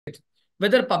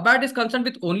Whether PubAd is concerned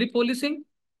with only policing,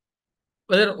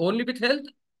 whether only with health,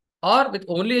 or with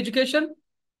only education.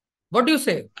 What do you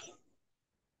say?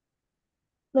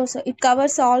 No, sir. It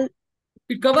covers all.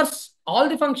 It covers all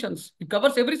the functions. It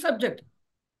covers every subject.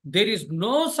 There is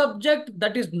no subject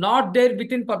that is not there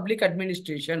within public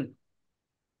administration.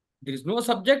 There is no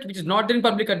subject which is not there in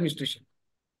public administration.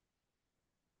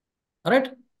 All right.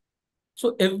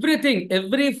 So everything,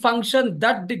 every function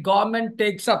that the government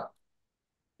takes up,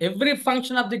 every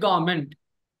function of the government,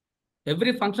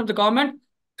 every function of the government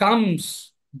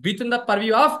comes within the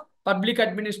purview of public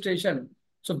administration.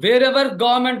 So wherever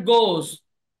government goes,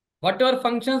 whatever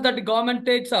functions that the government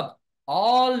takes up,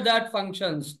 all that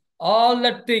functions, all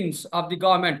that things of the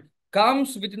government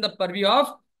comes within the purview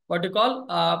of what you call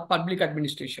public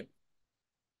administration.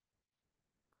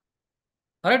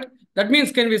 All right. That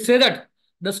means, can we say that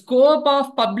the scope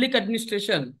of public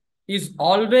administration is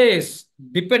always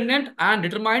dependent and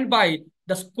determined by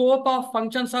the scope of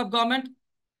functions of government?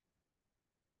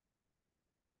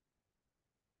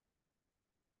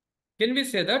 Can we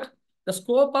say that the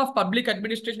scope of public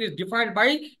administration is defined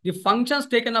by the functions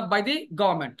taken up by the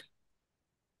government?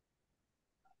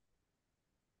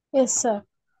 Yes, sir.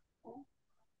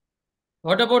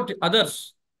 What about the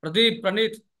others? Pradeep,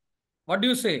 Pranit, what do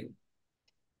you say?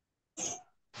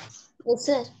 Yes,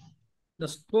 sir. The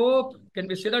scope, can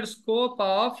we say that scope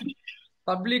of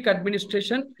public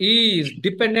administration is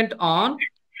dependent on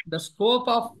the scope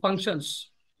of functions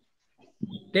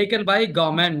taken by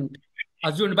government,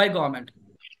 assumed by government?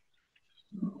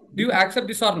 Do you accept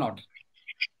this or not?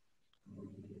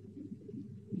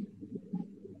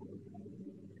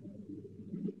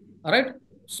 All right.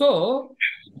 So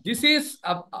this is,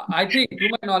 I think, to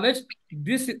my knowledge,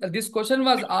 this question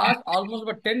was asked almost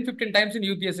about 10-15 times in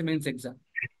UPSC mains exam.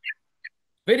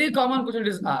 Very common question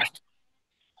is asked.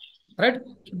 Right?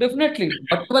 Definitely,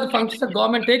 whatever functions the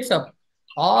government takes up,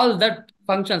 all that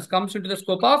functions comes into the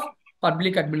scope of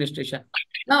public administration.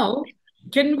 Now,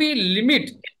 can we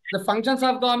limit the functions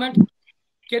of government?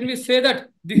 Can we say that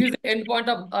this is the end point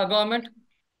of government?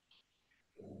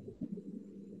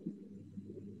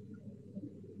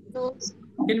 No.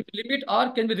 Can we limit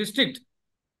or can we restrict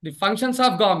the functions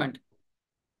of government?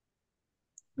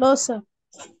 No, sir.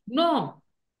 No.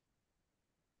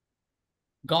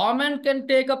 Government can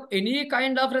take up any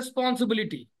kind of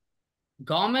responsibility.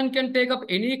 Government can take up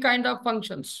any kind of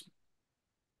functions.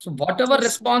 So whatever Yes, sir.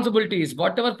 responsibilities,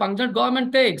 whatever function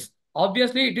government takes,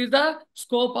 obviously it is the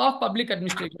scope of public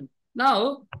administration.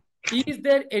 Now, is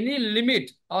there any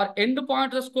limit or end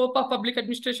point to the scope of public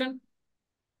administration?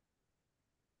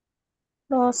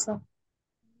 No, sir.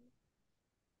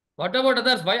 What about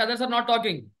others? Why others are not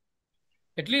talking?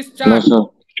 At least No, chat. sir.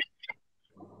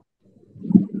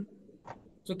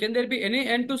 So can there be any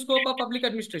end to scope of public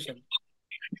administration?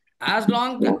 As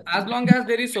long as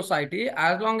there is society,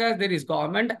 as long as there is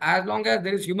government, as long as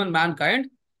there is human mankind,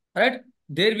 right?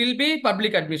 There will be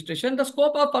public administration. The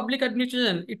scope of public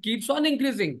administration, it keeps on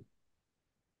increasing.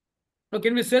 So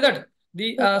can we say that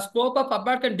the scope of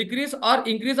PubAd can decrease or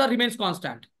increase or remains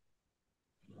constant?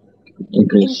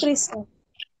 Increase. Increase, sir.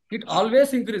 It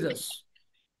always increases.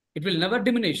 It will never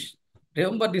diminish.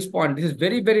 Remember this point. This is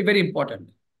very, very, very important.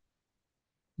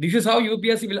 This is how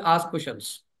UPSC will ask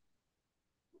questions.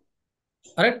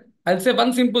 All right. I'll say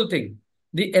one simple thing.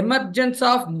 The emergence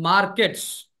of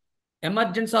markets,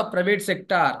 emergence of private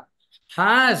sector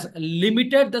has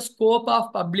limited the scope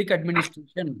of public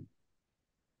administration.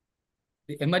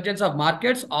 The emergence of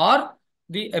markets or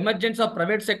the emergence of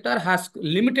private sector has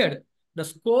limited the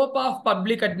scope of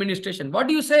public administration. What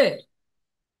do you say?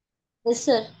 Yes,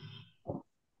 sir.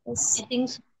 Yes. I think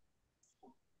so.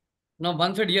 No,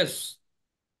 one said yes.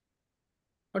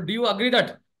 But do you agree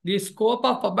that the scope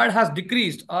of PubAd has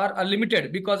decreased or are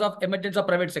limited because of emergence of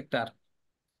private sector?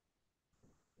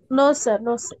 No, sir.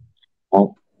 No, sir.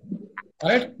 All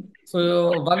right.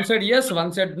 So one said yes,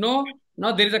 one said no.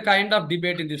 Now there is a kind of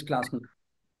debate in this class.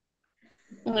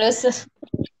 Yes, sir.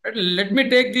 Let me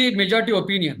take the majority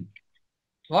opinion.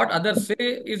 What others say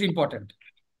is important.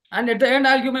 And at the end,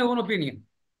 I'll give my own opinion.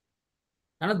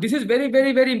 And this is very,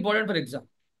 very, very important for exam.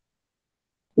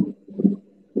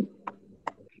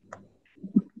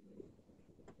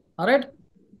 All right.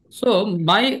 So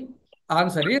my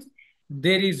answer is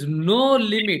there is no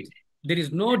limit. There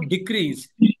is no decrease.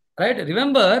 Right.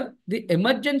 Remember, the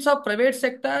emergence of private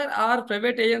sector or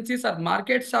private agencies or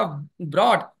markets have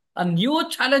brought a new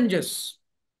challenges.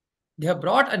 They have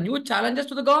brought a new challenges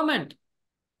to the government.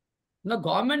 Now,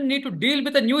 government need to deal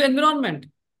with a new environment,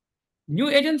 new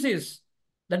agencies.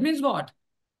 That means what?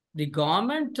 The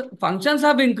government functions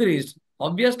have increased.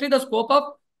 Obviously, the scope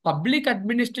of public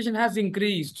administration has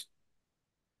increased.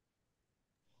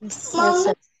 Yes,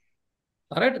 sir.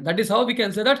 All right. That is how we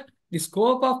can say that the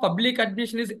scope of public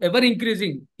administration is ever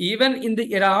increasing, even in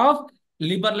the era of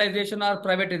liberalization or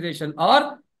privatization,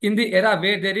 or in the era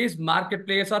where there is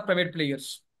marketplace or private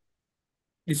players.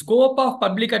 The scope of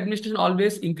public administration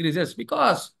always increases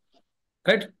because,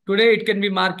 right, today it can be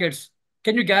markets.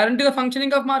 Can you guarantee the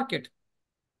functioning of market?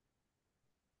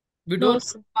 We No, don't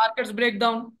sir. markets break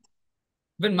down.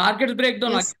 When markets break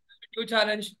down, again, Yes. new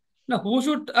challenge. Now, who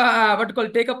should what you call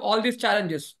take up all these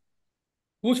challenges?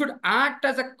 Who should act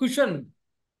as a cushion?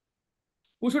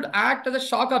 Who should act as a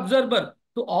shock absorber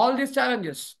to all these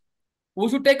challenges? Who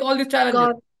should take all these challenges?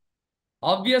 God.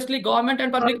 Obviously, government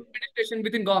and public God. administration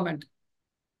within government.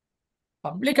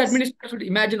 Public Yes. administration should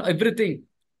imagine everything.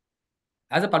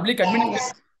 As a public administrator,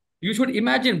 Yes. you should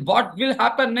imagine what will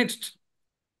happen next.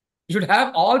 You should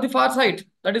have all the foresight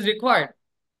that is required.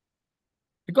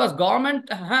 Because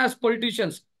government has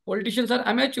politicians. Politicians are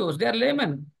amateurs. They are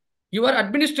laymen. You are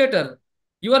administrator.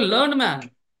 You are learned man.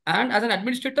 And as an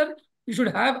administrator, you should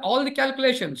have all the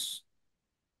calculations.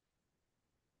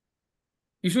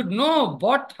 You should know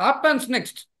what happens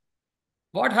next.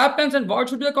 What happens and what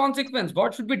should be the consequence?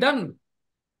 What should be done?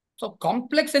 So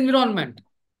complex environment.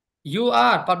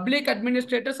 Public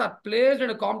administrators are placed in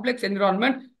a complex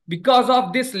environment because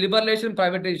of this liberalization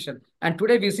privatization. And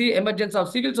today we see emergence of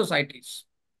civil societies,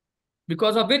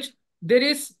 because of which there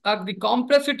is the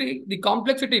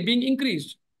complexity being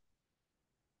increased.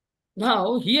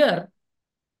 Now here,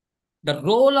 the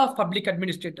role of public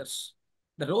administrators,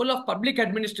 the role of public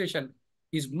administration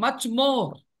is much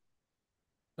more.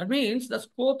 That means the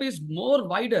scope is more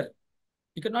wider.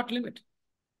 You cannot limit.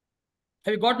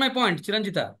 Have you got my point,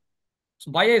 Chiranjita?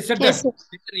 So why I said Yes, that sir.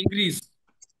 it's an increase.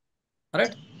 All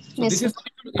right. So Yes, this sir. is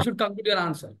how you should come to your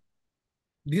answer.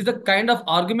 This is the kind of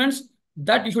arguments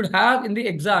that you should have in the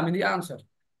exam, in the answer.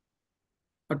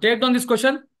 Now take down this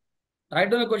question.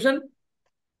 Write down the question.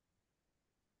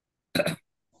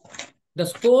 The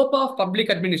scope of public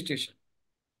administration.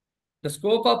 The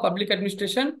scope of public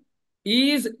administration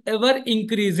is ever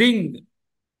increasing.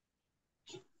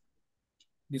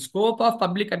 The scope of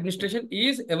public administration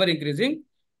is ever increasing.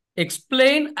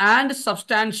 Explain and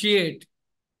substantiate.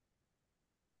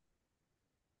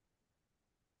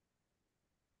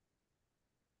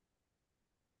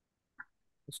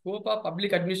 The scope of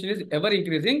public administration is ever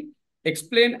increasing.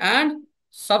 Explain and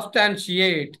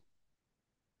substantiate.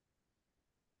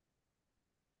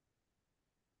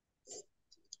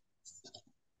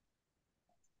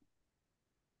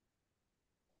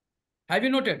 Have you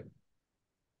noted?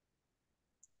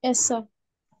 Yes, sir.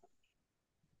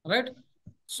 Right?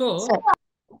 Sir. So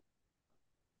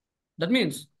that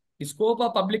means the scope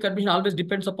of public administration always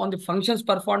depends upon the functions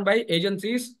performed by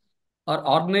agencies or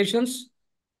organizations.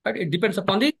 Right? It depends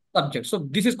upon the subject. So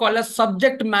this is called as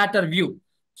subject matter view.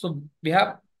 So we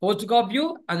have post-scope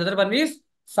view and the other one is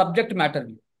subject matter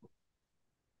view.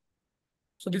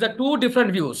 So these are two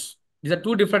different views. These are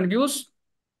two different views,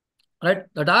 right,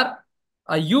 that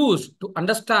are used to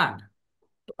understand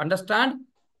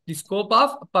the scope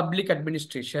of public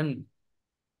administration.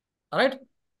 All right.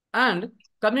 And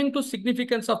coming to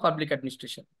significance of public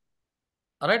administration.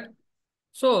 All right.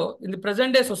 So in the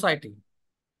present day society,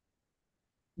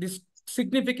 this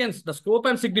significance, the scope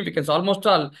and significance, almost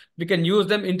all, we can use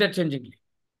them interchangeably.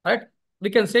 Right. We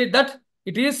can say that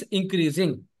it is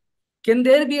increasing. Can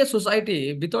there be a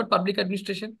society without public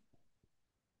administration?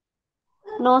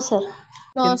 No, sir.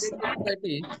 No, Can there sir. be a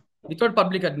society without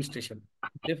public administration?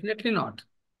 Definitely not.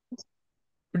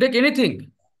 To take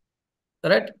anything,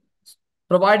 right?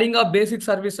 Providing a basic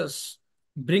services,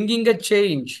 bringing a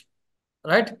change,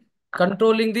 right?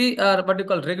 Controlling the, what you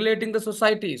call, regulating the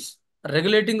societies,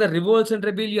 regulating the revolts and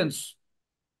rebellions,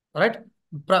 right?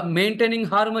 Maintaining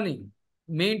harmony,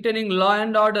 maintaining law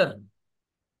and order,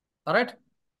 all right?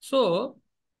 So,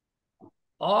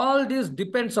 all this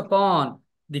depends upon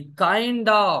the kind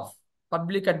of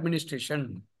public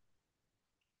administration.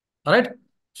 All right.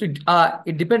 So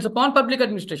it depends upon public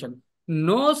administration.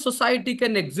 No society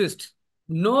can exist.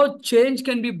 No change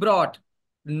can be brought.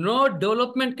 No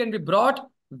development can be brought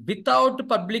without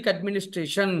public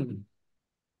administration.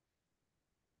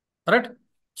 All right.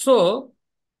 So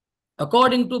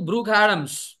according to Brooke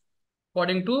Adams,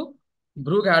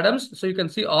 so you can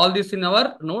see all this in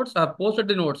our notes. I have posted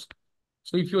the notes.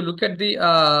 So if you look at the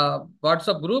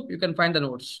WhatsApp group, you can find the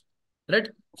notes. Right.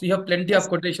 So you have plenty of Yes.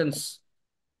 quotations.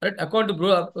 Right? According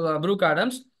to Brooke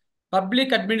Adams,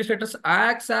 public administrators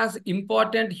acts as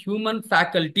important human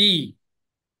faculty.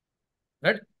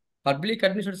 Right? Public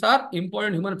administrators are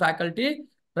important human faculty,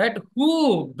 right?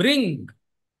 Who bring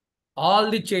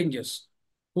all the changes,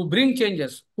 who bring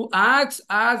changes, who acts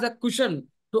as a cushion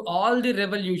to all the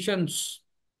revolutions.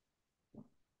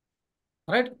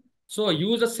 Right? So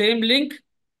use the same link,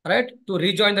 right, to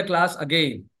rejoin the class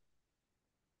again.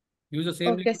 Use the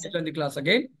same link Okay, to sir. rejoin the class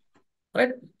again.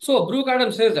 Right? So Brooke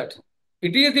Adams says that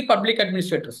it is the public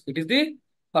administrators. It is the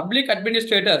public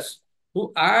administrators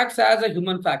who acts as a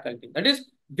human faculty. That is,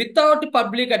 without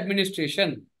public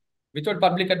administration,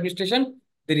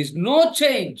 there is no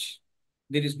change,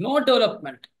 there is no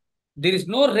development, there is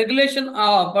no regulation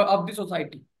of the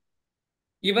society.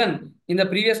 Even in the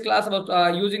previous class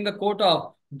about using the quote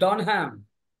of Donham,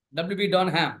 W.B.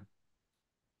 Donham,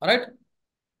 all right?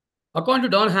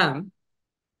 According to Donham,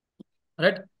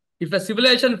 right? If a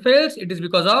civilization fails, it is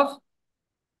because of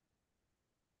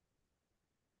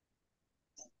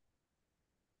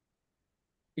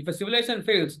if a civilization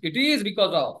fails, it is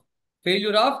because of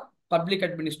failure of public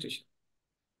administration.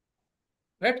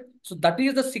 Right? So that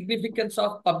is the significance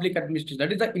of public administration.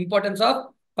 That is the importance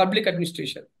of public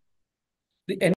administration. The